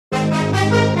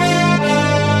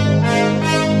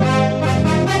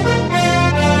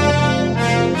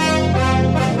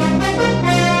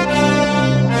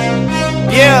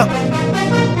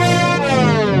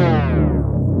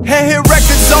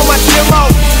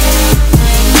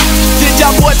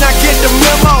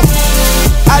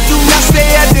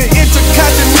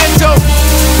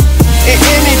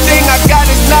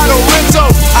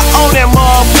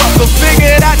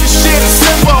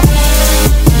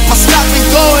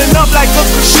like a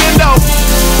crescendo.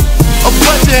 A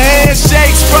bunch of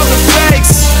handshakes from the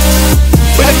fakes.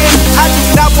 But again, I do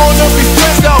not wanna be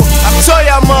friends though. I tell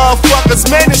y'all motherfuckers,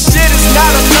 man, this shit is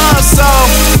not a love song.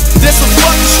 This a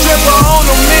fucking stripper on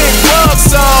a mid club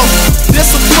song.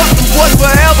 This a fucking boy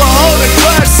forever hold a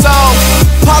grudge song.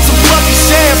 Pop some fucking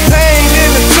champagne in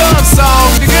the tub song.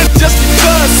 Nigga, just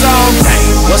because song.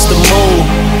 What's the move?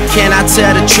 Can I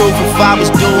tell the truth? If I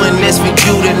was doing this for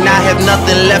you, then I have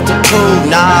nothing left to prove.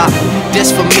 Nah,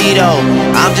 this for me though.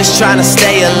 I'm just trying to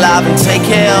stay alive and take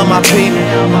care of my people.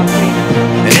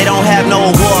 And they don't have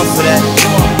no award for that.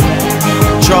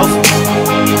 Trophies.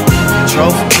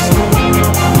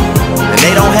 And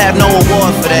they don't have no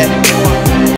award for that.